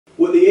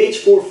With the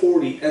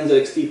H440,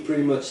 NZXT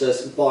pretty much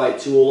says bye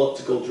to all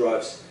optical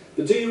drives.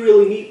 But do you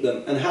really need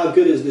them, and how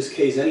good is this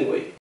case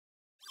anyway?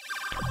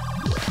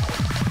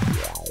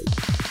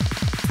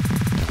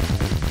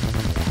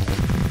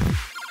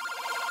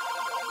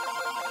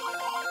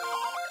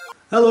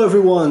 Hello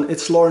everyone,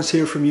 it's Lawrence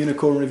here from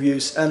Unicorn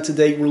Reviews, and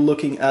today we're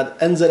looking at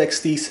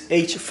NZXT's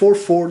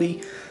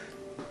H440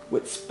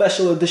 with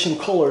special edition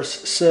colors.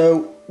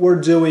 So we're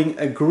doing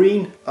a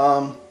green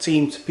themed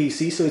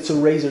PC, so it's a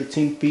Razer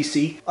themed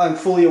PC. I'm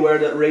fully aware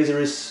that Razer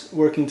is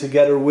working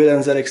together with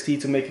NZXT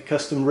to make a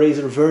custom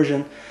Razer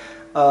version,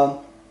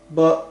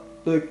 but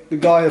the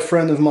guy, a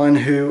friend of mine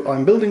who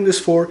I'm building this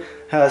for,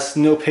 has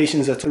no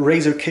patience that the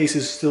Razer case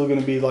is still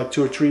going to be like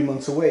 2 or 3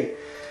 months away.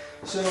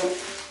 So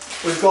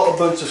we've got a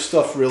bunch of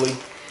stuff really.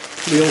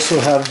 We also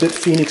have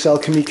BitPhoenix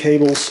alchemy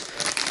cables.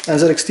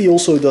 NZXT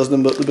also does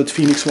them, but the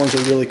BitPhoenix ones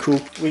are really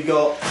cool. We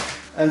got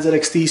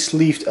NZXT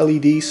sleeved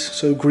LEDs,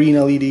 so green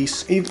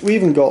LEDs. We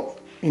even got,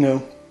 you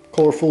know,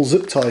 colorful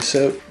zip ties.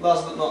 So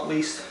last but not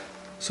least,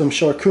 some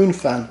Charcoon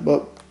fan,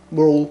 but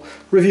we'll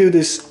review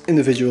this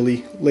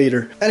individually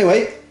later.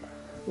 Anyway,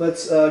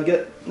 let's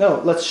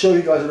show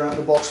you guys around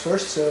the box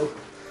first. So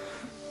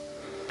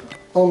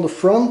on the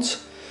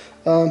front,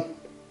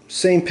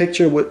 same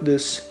picture with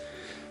this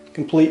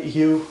complete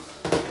hue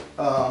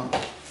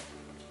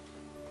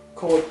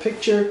colored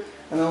picture,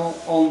 and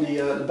on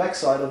the back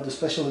side of the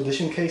special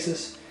edition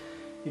cases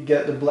you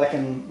get the black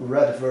and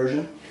red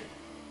version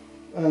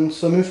and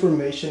some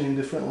information in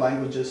different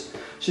languages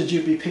should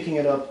you be picking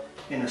it up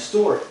in a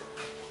store.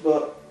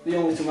 But the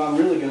only thing I'm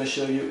really going to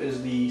show you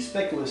is the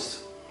spec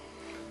list.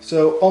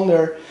 So on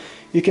there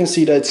you can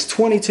see that it's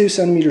 22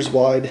 centimeters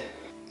wide,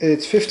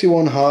 it's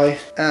 51 high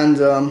and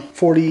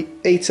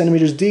 48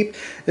 centimeters deep.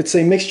 It's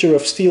a mixture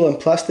of steel and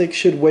plastic,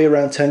 should weigh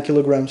around 10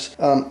 kilograms.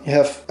 You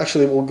have,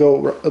 actually we'll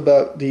go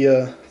about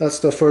the that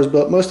stuff first,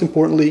 but most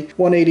importantly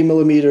 180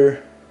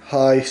 millimeter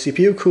high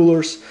CPU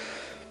coolers,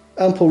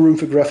 ample room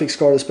for graphics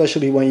card,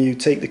 especially when you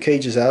take the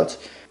cages out,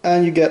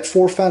 and you get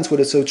 4 fans with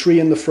it, so 3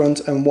 in the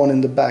front and 1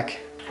 in the back.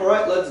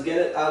 Alright, let's get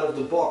it out of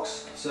the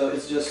box. So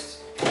it's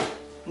just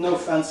no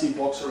fancy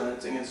box or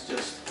anything, it's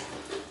just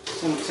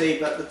some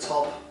tape at the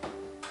top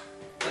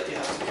that you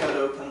have to cut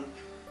open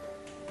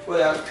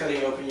without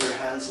cutting open your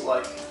hands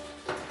like,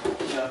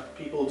 you know,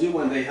 people do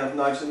when they have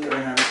knives in their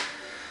hands.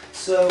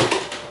 So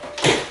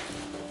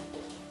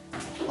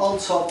on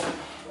top,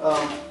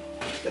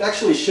 it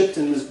actually shipped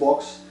in this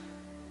box,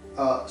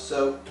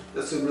 so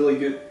that's a really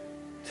good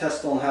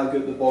test on how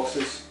good the box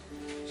is.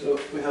 So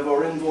we have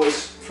our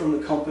invoice from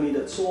the company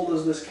that sold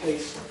us this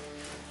case,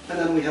 and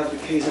then we have the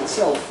case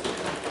itself.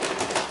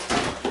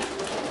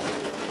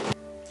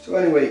 So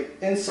anyway,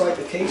 inside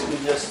the case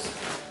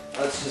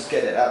let's just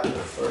get it out there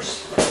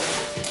first.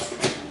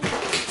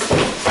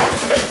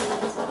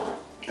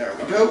 There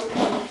we go.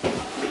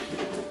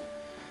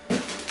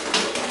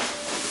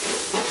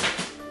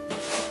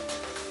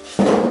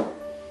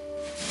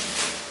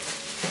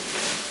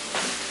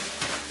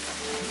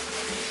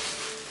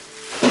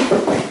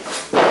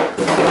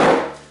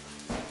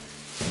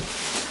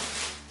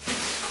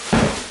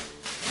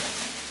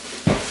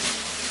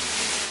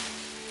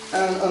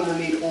 And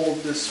underneath all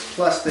of this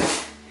plastic,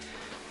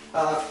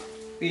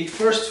 we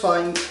first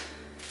find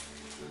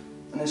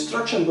an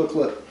instruction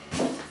booklet.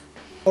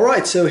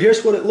 Alright, so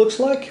here's what it looks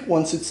like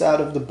once it's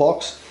out of the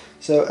box.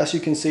 So as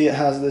you can see, it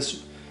has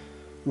this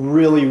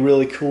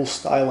really cool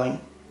styling.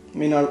 I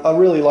mean, I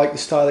really like the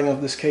styling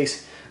of this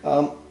case.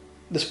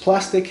 This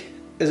plastic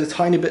is a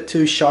tiny bit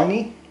too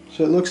shiny,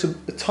 so it looks a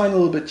tiny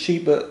little bit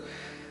cheap, but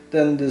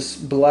then this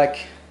black,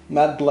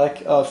 matte black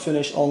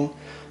finish on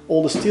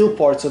all the steel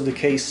parts of the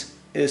case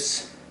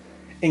is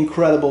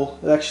incredible.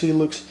 It actually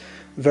looks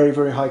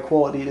very high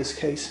quality, this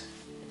case.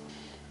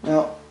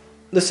 Now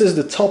this is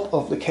the top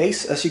of the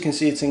case. As you can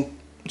see, it's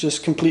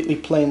just completely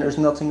plain, there's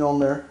nothing on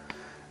there.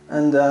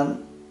 And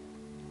then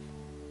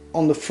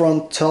on the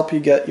front top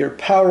you get your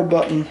power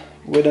button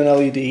with an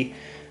LED, a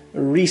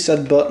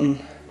reset button,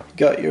 you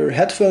got your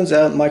headphones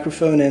out,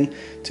 microphone in,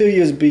 2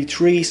 USB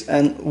 3s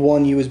and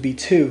 1 USB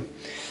 2.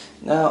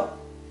 Now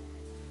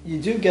you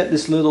do get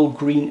this little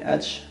green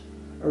edge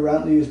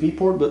around the USB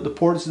port, but the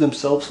ports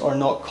themselves are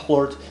not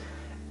colored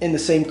in the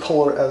same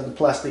color as the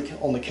plastic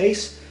on the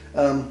case.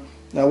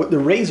 Now with the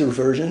Razer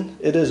version,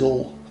 it is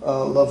all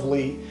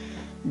lovely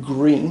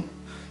green.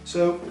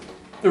 So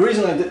the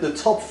reason I did the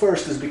top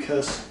first is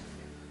because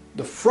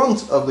the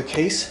front of the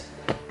case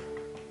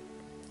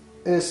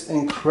is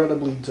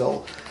incredibly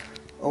dull,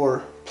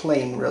 or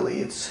plain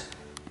really.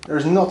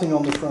 There's nothing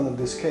on the front of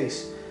this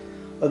case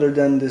other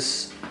than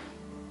this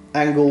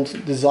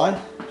angled design.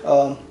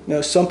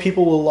 Now some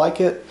people will like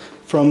it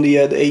from the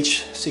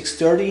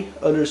H630,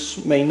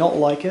 others may not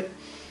like it.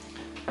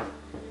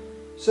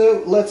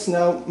 So let's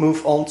now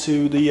move on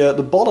to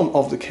the bottom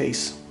of the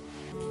case.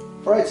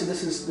 Alright, so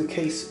this is the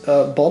case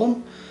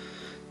bottom.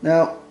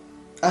 Now,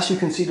 as you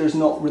can see, there's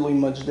not really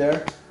much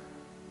there.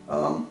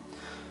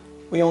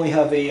 We only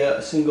have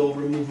a single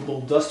removable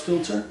dust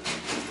filter,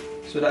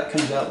 so that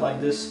comes out like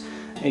this.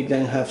 And you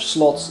then have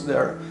slots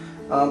there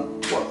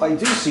What I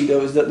do see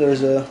though is that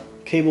there's a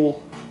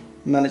cable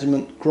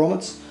management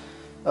grommets,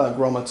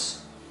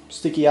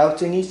 sticky out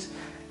thingies,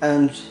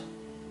 and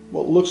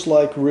what looks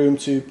like room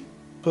to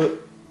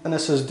put an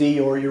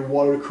SSD or your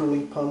water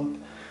cooling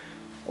pump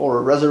or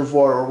a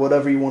reservoir or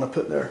whatever you want to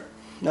put there.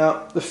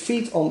 Now the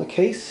feet on the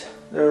case,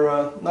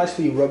 they're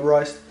nicely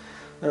rubberized.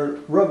 They're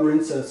rubber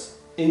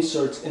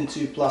inserts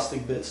into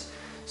plastic bits,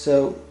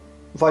 so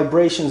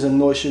vibrations and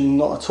noise should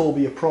not at all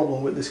be a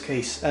problem with this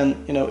case.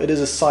 And you know, it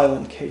is a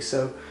silent case,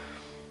 so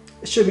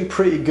it should be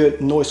pretty good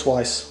noise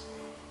wise.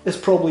 It's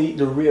probably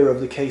the rear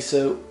of the case,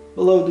 so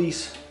below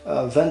these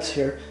vents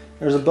here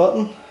there's a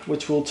button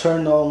which will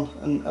turn on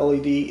an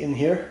LED in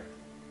here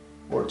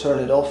or turn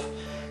it off,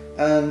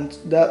 and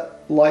that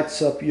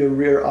lights up your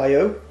rear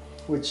I/O,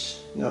 which,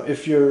 you know,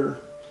 if you're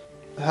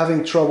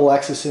having trouble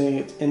accessing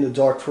it in the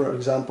dark, for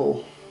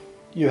example,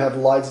 you have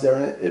lights there,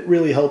 and it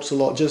really helps a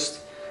lot.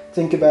 Just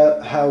think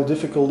about how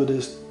difficult it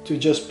is to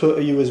just put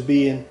a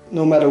USB in.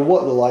 No matter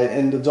what the light,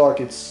 in the dark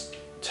it's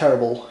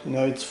terrible. You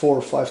know, it's 4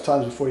 or 5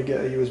 times before you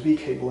get a USB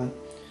cable in.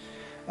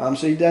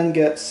 So you then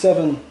get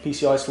 7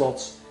 PCI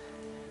slots,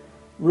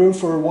 room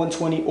for a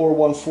 120 or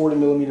 140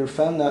 millimeter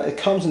fan. Now it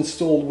comes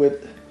installed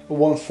with a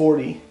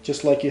 140,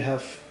 just like you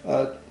have.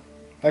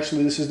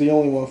 Actually, this is the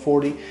only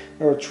 140.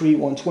 There are 3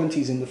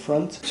 120s in the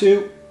front.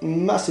 2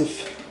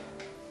 massive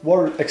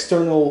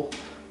external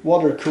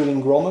water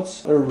cooling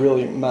grommets. They're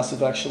really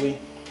massive actually.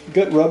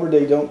 Good rubber,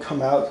 they don't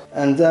come out.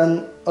 And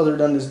then, other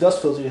than this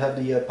dust filter, you have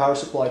the power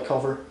supply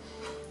cover,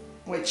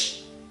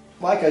 which,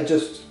 like I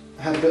just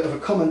had a bit of a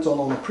comment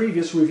on a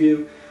previous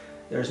review,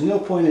 there's no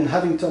point in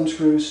having thumb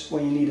screws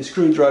when you need a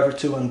screwdriver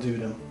to undo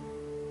them.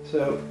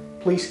 So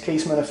please,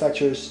 case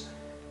manufacturers,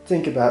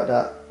 think about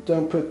that.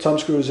 Don't put thumb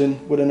screws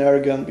in with an air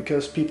gun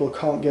because people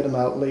can't get them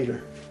out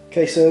later.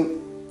 Okay, so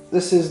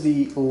this is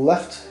the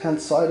left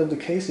hand side of the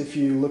case if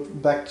you look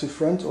back to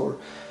front, or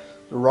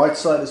the right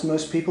side as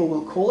most people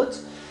will call it.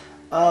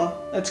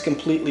 It's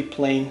completely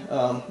plain,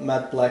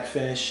 matte black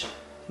finish,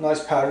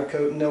 nice powder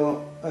coat,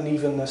 no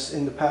unevenness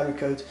in the powder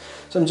coat.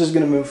 So I'm just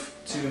going to move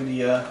to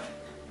the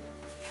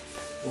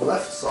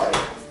left side.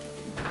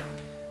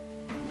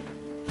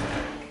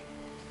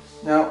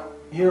 Now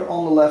here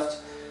on the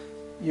left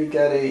you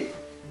get a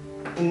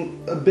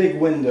big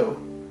window,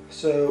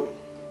 so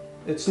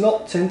it's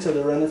not tinted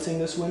or anything,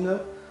 this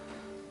window.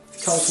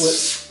 It comes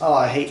with,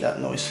 I hate that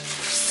noise.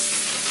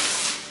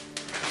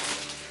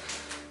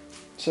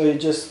 So you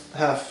just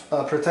have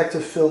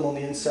protective film on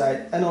the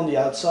inside and on the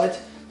outside.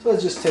 So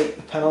let's just take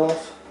the panel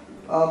off.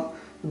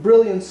 The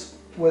brilliance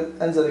with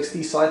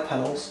NZXT side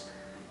panels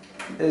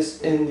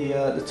is in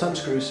the thumb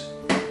screws,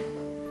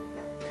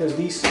 because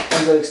these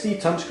NZXT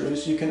thumb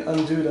screws, you can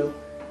undo them,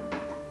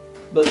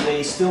 but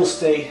they still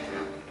stay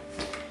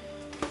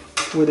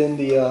within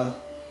the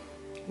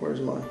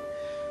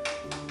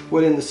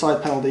within the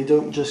side panel. They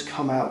don't just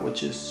come out,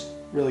 which is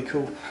really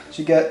cool.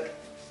 So you get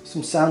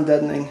some sound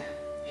deadening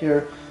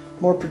here,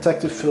 more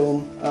protective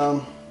film,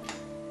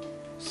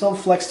 some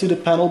flex to the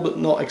panel but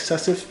not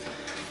excessive,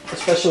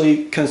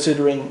 especially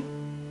considering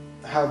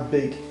how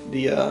big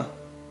the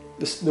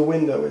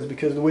window is,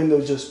 because the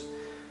window just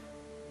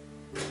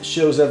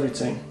shows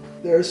everything.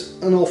 There's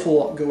an awful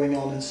lot going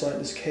on inside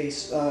this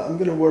case. I'm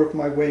going to work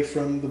my way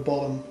from the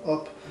bottom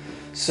up.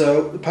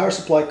 So the power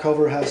supply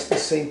cover has the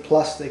same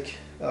plastic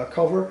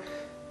cover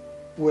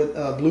with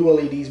blue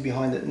LEDs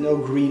behind it, no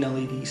green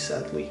LEDs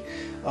sadly.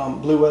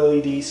 Blue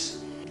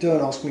LEDs,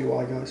 don't ask me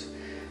why guys,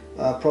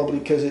 probably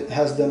because it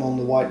has them on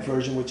the white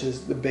version, which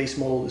is the base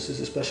model. This is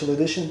a special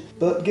edition,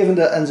 but given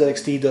that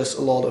NZXT does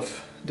a lot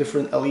of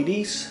different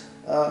LEDs,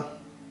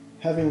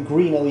 having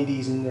green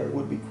LEDs in there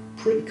would be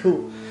pretty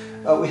cool.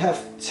 We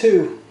have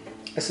 2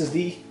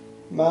 SSD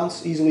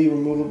mounts, easily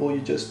removable.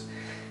 You just,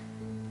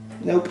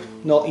 nope,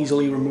 not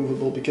easily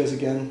removable, because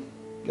again,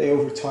 they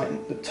over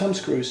tighten the thumb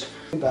screws.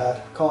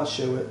 Bad, can't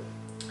show it.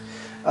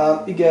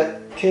 You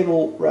get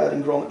cable rad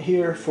and grommet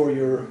here for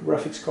your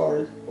graphics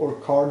card or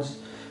cards,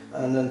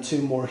 and then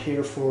 2 more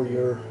here for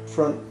your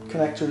front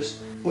connectors.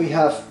 We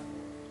have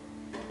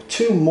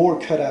 2 more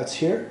cutouts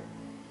here,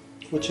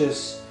 which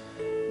is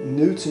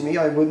new to me.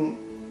 I wouldn't,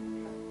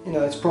 you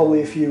know, it's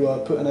probably if you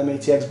put an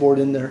M-ATX board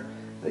in there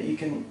that you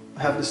can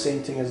have the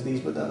same thing as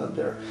these, but then up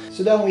there.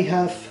 So then we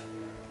have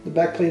the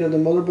back plate of the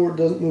motherboard,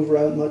 doesn't move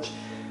around much.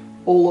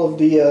 All of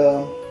the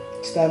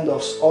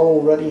standoffs are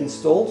already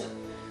installed,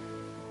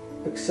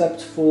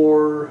 except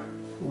for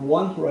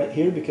one right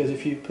here, because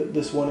if you put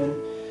this one in,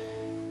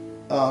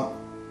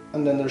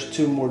 and then there's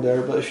 2 more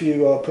there, but if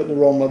you put the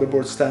wrong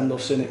motherboard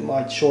standoffs in, it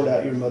might short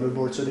out your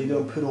motherboard, so they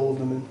don't put all of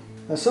them in.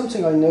 Now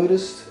something I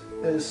noticed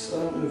is, I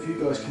don't know if you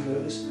guys can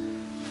notice,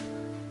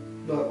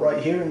 but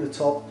right here in the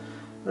top,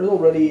 there's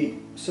already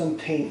some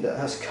paint that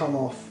has come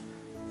off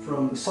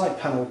from the side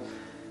panel,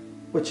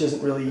 which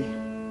isn't really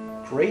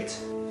great,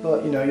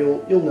 but you know,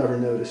 you'll never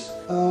notice.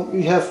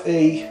 We have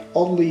a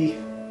oddly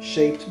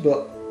shaped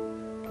but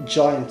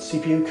giant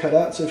CPU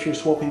cutout, so if you're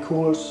swapping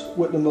coolers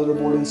with the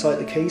motherboard inside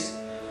the case,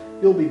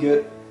 you'll be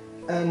good.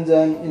 And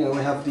then, you know,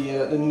 we have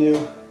the new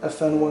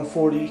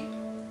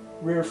FN140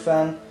 rear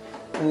fan,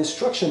 an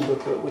instruction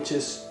booklet which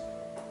is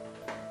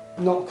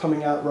not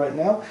coming out right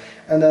now,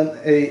 and then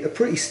a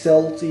pretty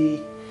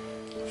stealthy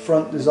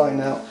front design.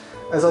 Now,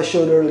 as I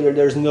showed earlier,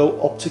 there's no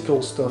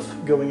optical stuff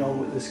going on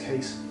with this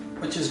case,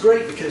 which is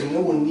great because no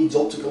one needs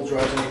optical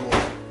drives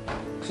anymore.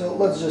 So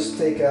let's just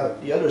take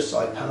out the other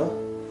side panel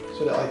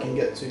so that I can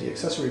get to the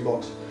accessory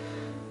box,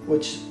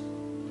 which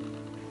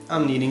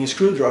I'm needing a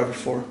screwdriver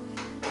for.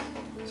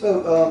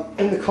 So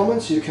in the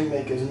comments you can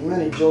make as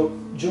many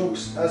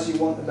jokes as you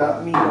want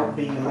about me not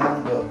being a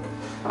man, but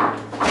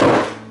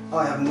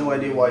I have no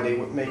idea why they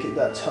would make it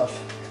that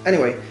tough.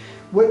 Anyway,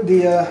 with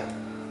the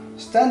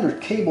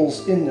standard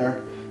cables in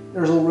there,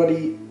 there's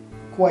already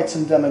quite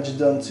some damage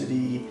done to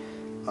the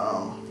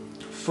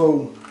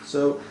foam.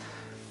 So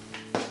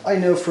I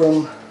know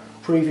from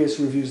previous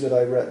reviews that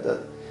I read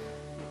that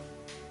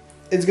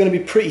it's going to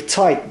be pretty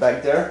tight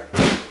back there,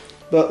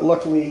 but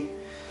luckily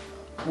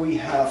we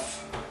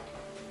have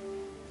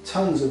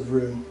tons of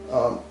room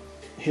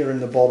here in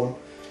the bottom,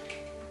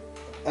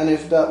 and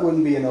if that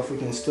wouldn't be enough, we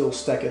can still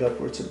stack it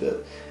upwards a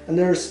bit. And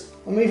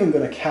I'm even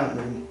going to count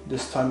them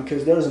this time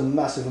because there's a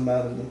massive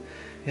amount of them.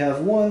 You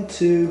have 1,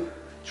 2,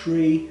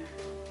 3,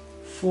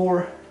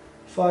 4,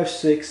 5,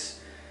 6,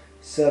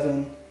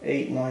 7,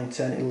 8, 9,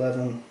 10,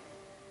 11,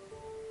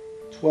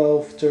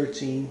 12,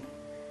 13,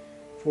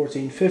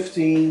 14,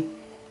 15,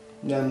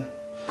 then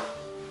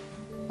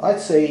I'd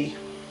say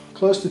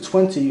close to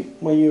 20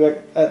 when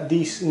you add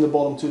these in the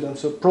bottom to them,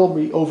 so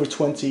probably over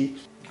 20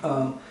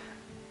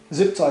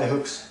 zip tie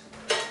hooks.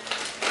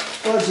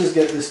 Let's just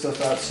get this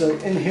stuff out. So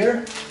in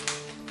here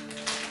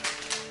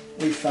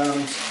we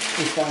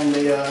find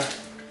a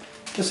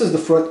this is the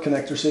front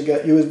connector, so you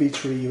get USB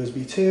 3,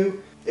 USB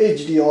 2,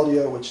 HD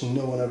audio, which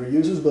no one ever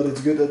uses, but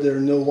it's good that they're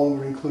no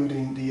longer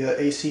including the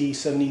AC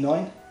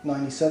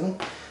 97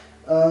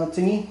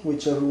 thingy,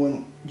 which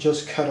everyone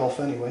just cut off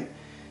anyway.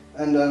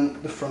 And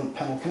then the front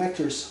panel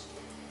connectors.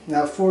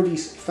 Now for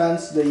these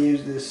fans, they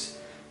use this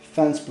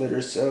fan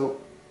splitter, so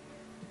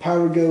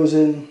power goes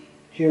in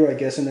here, I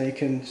guess, and then you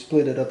can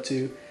split it up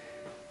to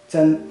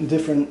 10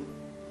 different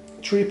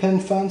 3-pin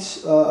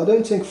fans. I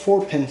don't think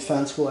 4-pin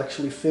fans will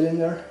actually fit in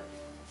there.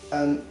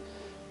 And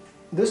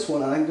this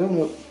one, I don't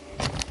know,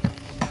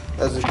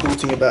 that's the cool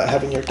thing about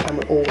having your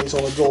camera always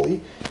on a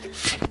dolly,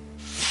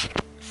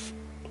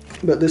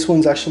 but this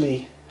one's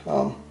actually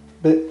a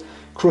bit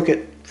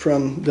crooked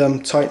from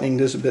them tightening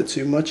this a bit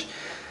too much.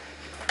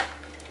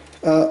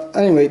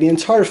 Anyway, the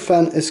entire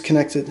fan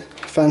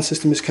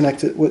system is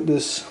connected with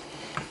this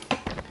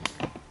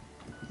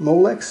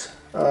Molex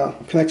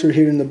connector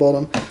here in the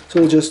bottom,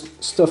 so we'll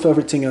just stuff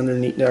everything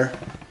underneath there.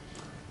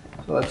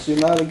 So let's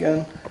zoom out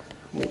again,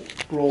 we'll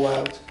roll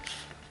out,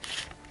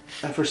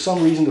 and for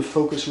some reason the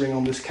focus ring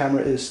on this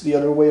camera is the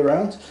other way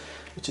around,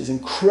 which is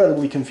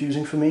incredibly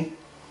confusing for me.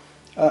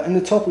 In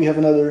the top we have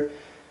another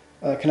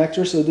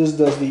connector, so this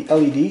does the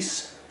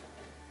LEDs.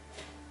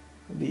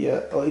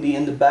 The LED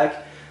in the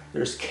back,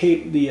 there's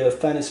the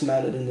fan is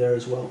mounted in there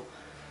as well.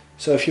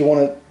 So if you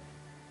want to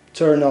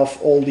turn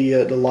off all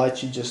the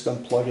lights, you just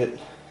unplug it,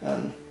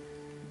 and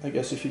I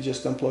guess if you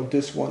just unplug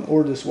this one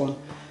or this one,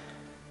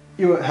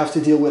 you won't have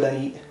to deal with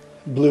any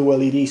blue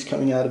LEDs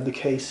coming out of the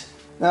case.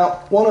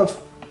 Now, one of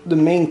the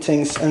main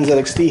things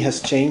NZXT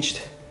has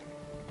changed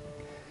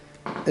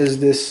is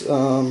this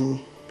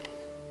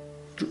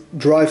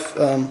drive,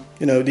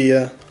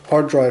 the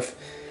hard drive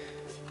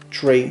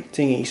tray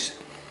thingies.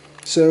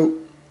 So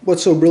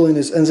what's so brilliant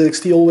is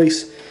NZXT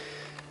always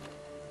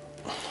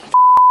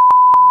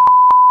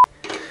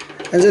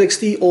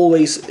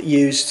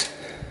used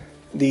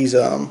these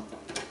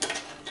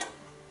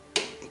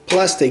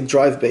plastic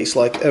drive bays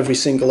like every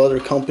single other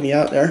company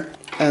out there,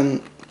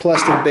 and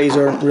plastic bays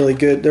aren't really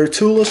good. They're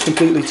toolless,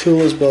 completely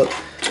toolless, but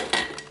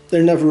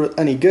they're never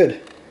any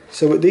good.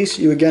 So with these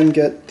you again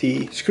get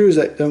the screws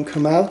that don't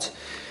come out.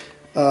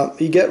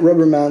 You get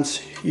rubber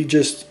mounts, you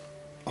just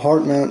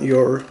hard mount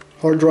your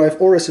hard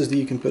drive or SSD.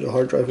 You can put a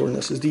hard drive or an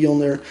SSD on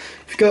there.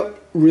 If you've got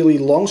really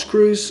long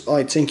screws,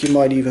 I think you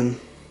might even,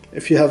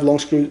 if you have long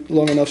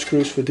enough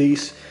screws for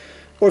these,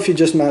 or if you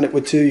just mount it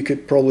with 2, you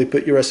could probably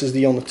put your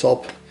SSD on the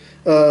top,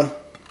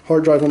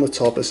 hard drive on the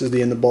top, SSD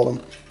in the bottom,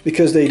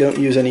 because they don't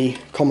use any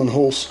common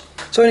holes.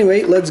 So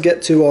anyway, let's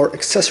get to our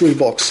accessory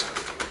box,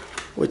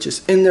 which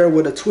is in there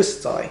with a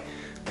twist tie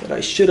that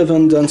I should have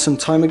undone some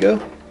time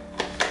ago.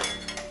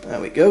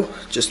 There we go,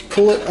 just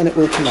pull it and it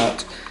will come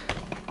out.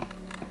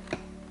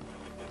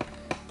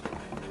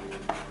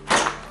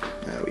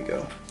 There we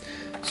go.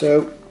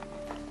 So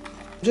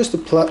just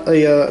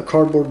a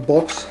cardboard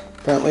box.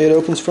 Apparently it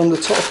opens from the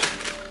top.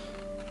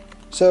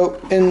 So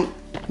in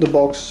the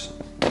box,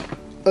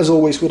 as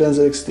always with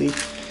NZXT,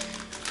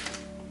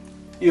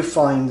 you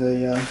find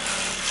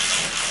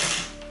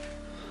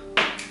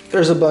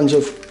there's a bunch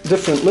of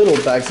different little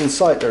bags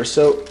inside there.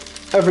 So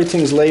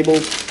everything's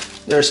labeled.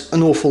 There's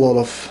an awful lot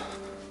of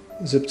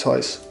zip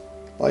ties,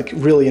 like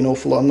really an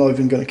awful lot. I'm not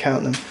even going to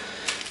count them.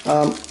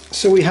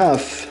 So we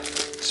have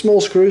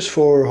small screws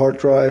for hard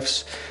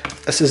drives,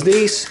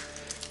 SSDs.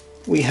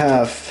 We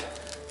have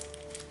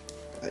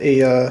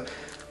a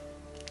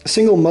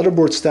single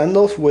motherboard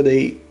standoff with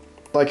a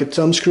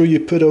thumb screw you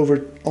put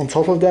over on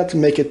top of that to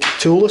make it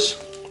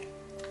toolless,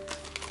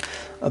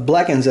 a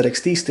black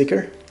NZXT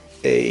sticker,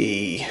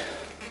 a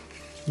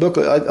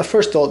booklet. I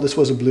first thought this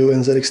was a blue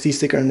NZXT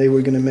sticker and they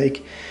were going to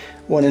make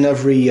one in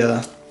every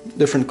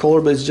different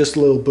color, but it's just a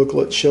little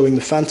booklet showing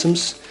the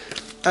phantoms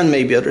and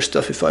maybe other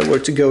stuff if I were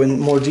to go in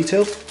more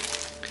detail.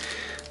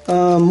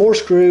 More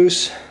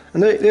screws,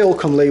 and they all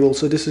come labeled.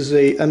 So this is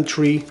a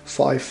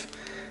M3-5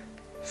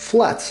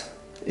 flat,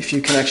 if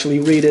you can actually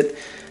read it,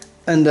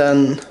 and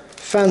then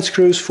fan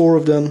screws, 4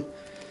 of them,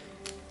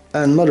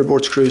 and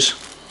motherboard screws.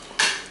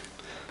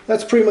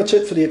 That's pretty much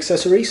it for the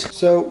accessories.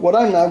 So what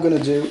I'm now going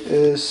to do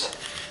is,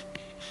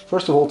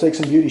 first of all, take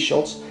some beauty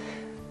shots,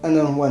 and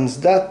then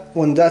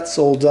when that's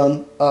all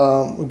done,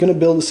 we're going to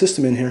build a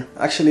system in here.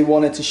 I actually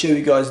wanted to show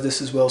you guys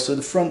this as well. So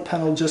the front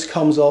panel just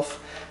comes off.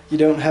 You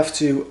don't have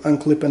to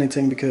unclip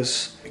anything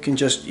because you can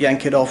just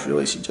yank it off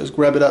really. So you just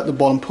grab it at the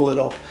bottom, pull it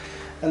off.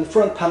 And the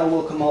front panel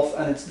will come off,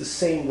 and it's the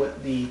same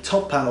with the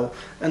top panel.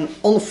 And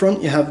on the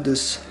front you have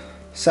this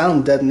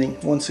sound deadening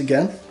once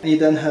again. And you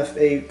then have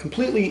a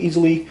completely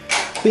easily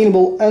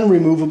cleanable and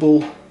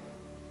removable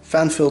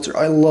fan filter.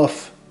 I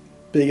love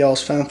big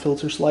ass fan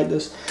filters like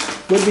this.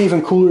 Would be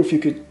even cooler if you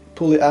could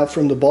pull it out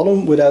from the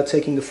bottom without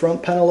taking the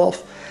front panel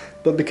off.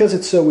 But because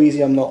it's so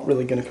easy, I'm not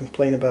really going to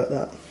complain about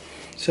that.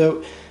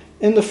 So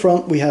in the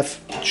front we have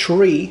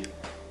 3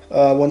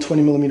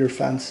 120mm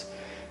fans,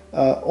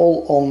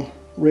 all on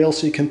rail,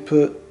 so you can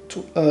put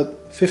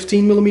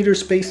 15mm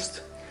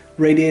spaced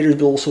radiators,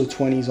 but also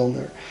 20s on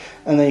there.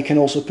 And then you can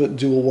also put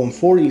dual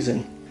 140s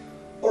in.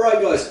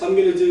 Alright guys, I'm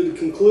going to do the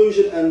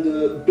conclusion and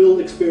the build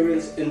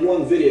experience in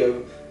one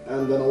video,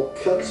 and then I'll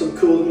cut some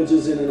cool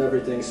images in and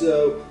everything.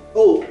 So,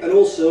 oh, and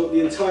also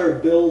the entire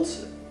build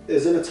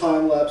is in a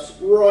time lapse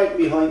right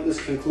behind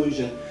this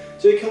conclusion.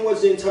 So you can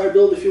watch the entire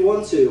build if you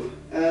want to.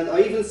 And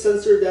I even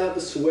censored out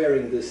the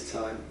swearing this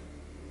time.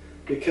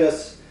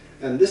 Because,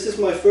 and this is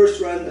my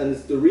first rant, and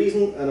it's the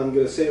reason, and I'm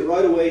going to say it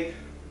right away,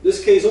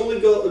 this case only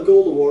got a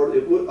gold award.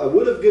 I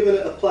would have given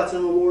it a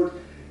platinum award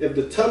if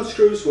the thumb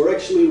screws were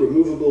actually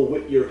removable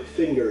with your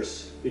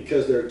fingers.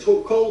 Because they're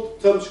cold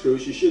thumb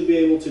screws, you should be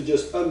able to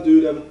just undo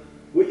them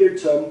with your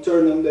thumb,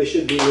 turn them, they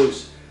should be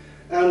loose.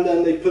 And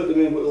then they put them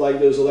in with like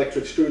those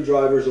electric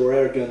screwdrivers or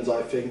air guns,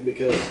 I think,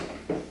 because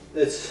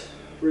it's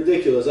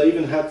ridiculous. I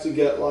even had to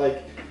get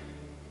like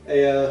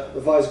a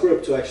vice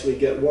grip to actually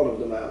get one of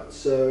them out.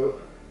 So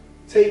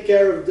take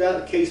care of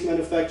that, case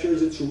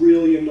manufacturers. It's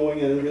really annoying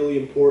and really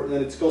important,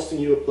 and it's costing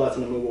you a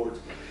platinum award.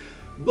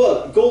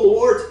 But gold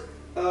award,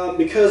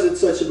 because it's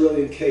such a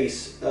brilliant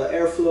case.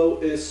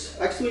 Airflow is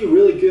actually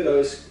really good. I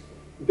was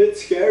a bit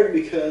scared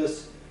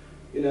because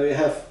you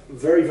have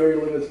very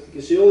limited,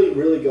 because you only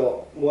really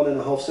got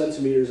 1.5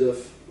 centimeters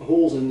of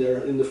holes in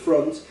there in the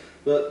front,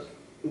 but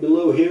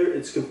below here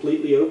it's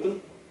completely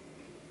open.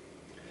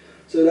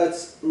 So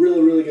that's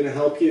really going to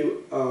help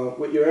you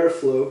with your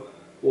airflow.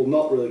 Well,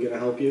 not really going to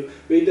help you,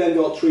 but you then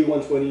got 3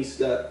 120s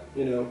that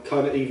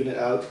kind of even it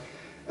out.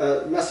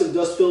 Massive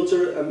dust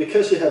filter, and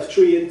because you have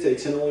 3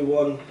 intakes and only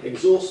 1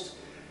 exhaust,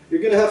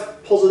 you're going to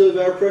have positive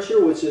air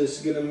pressure, which is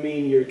going to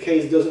mean your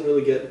case doesn't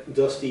really get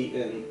dusty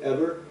in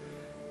ever,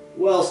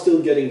 while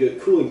still getting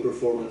good cooling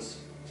performance.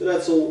 So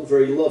that's all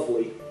very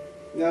lovely.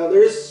 Now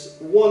there is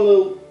one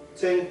little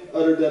thing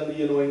other than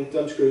the annoying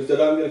thumb screws that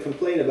I'm going to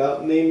complain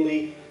about,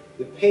 namely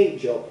the paint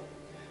job.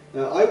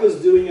 Now I was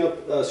doing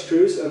up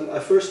screws, and I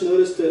first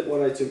noticed it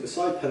when I took the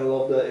side panel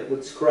off that it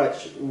would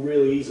scratch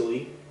really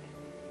easily.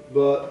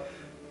 But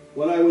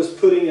when I was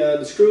putting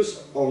the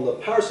screws on the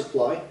power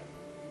supply,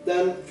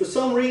 then for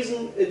some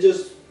reason it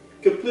just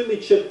completely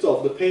chipped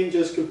off. The paint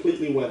just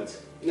completely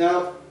went.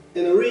 Now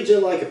in a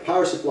region like a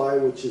power supply,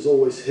 which is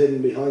always hidden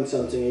behind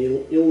something,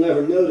 you'll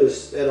never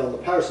notice it on the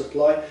power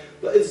supply,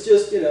 but it's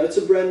just, it's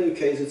a brand new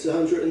case, it's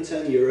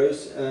 110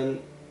 euros,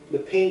 and the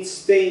paint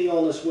staying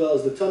on as well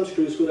as the thumb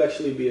screws would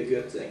actually be a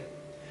good thing.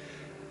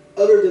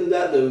 Other than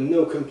that though,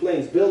 no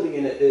complaints. Building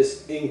in it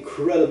is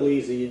incredibly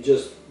easy. You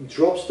just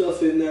drop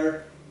stuff in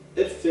there,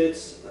 it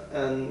fits,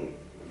 and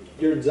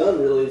you're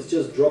done really. It's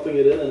just dropping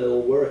it in and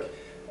it'll work.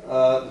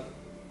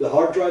 The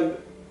hard drive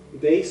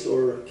base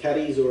or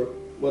caddies or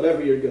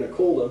whatever you're going to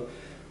call them,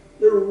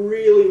 they're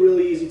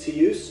really easy to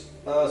use.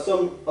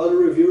 Some other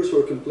reviewers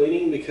were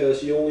complaining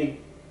because you only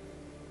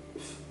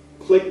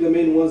click them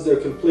in once they're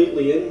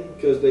completely in,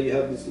 because they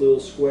have these little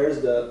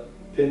squares that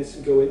pins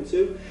go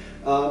into.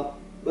 But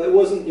it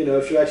wasn't,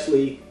 if you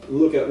actually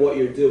look at what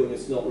you're doing,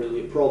 it's not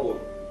really a problem.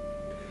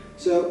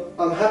 So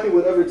I'm happy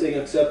with everything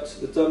except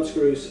the thumb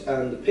screws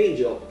and the paint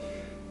job.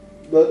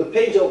 But the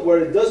paint job, where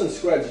it doesn't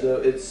scratch though,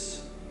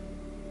 it's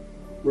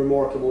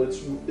remarkable.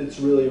 It's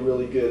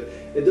really good.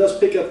 It does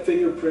pick up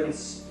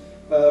fingerprints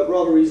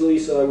rather easily,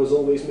 so I was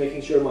always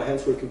making sure my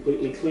hands were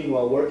completely clean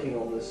while working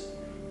on this.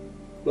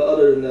 But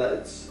other than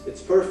that,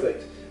 it's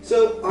perfect.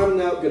 So I'm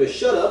now going to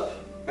shut up,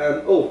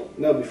 and oh,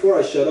 now before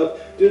I shut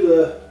up, do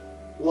the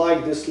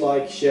like,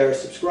 dislike, share,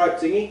 subscribe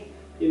thingy.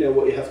 You know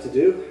what you have to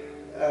do.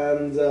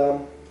 And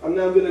I'm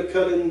now going to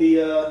cut in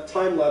the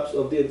time lapse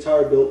of the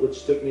entire build,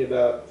 which took me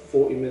about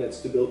 40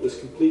 minutes to build this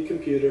complete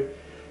computer,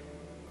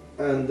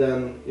 and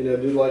then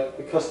do like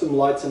the custom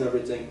lights and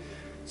everything.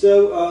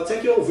 So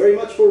thank you all very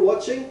much for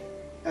watching,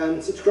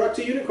 and subscribe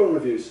to Unicorn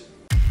Reviews.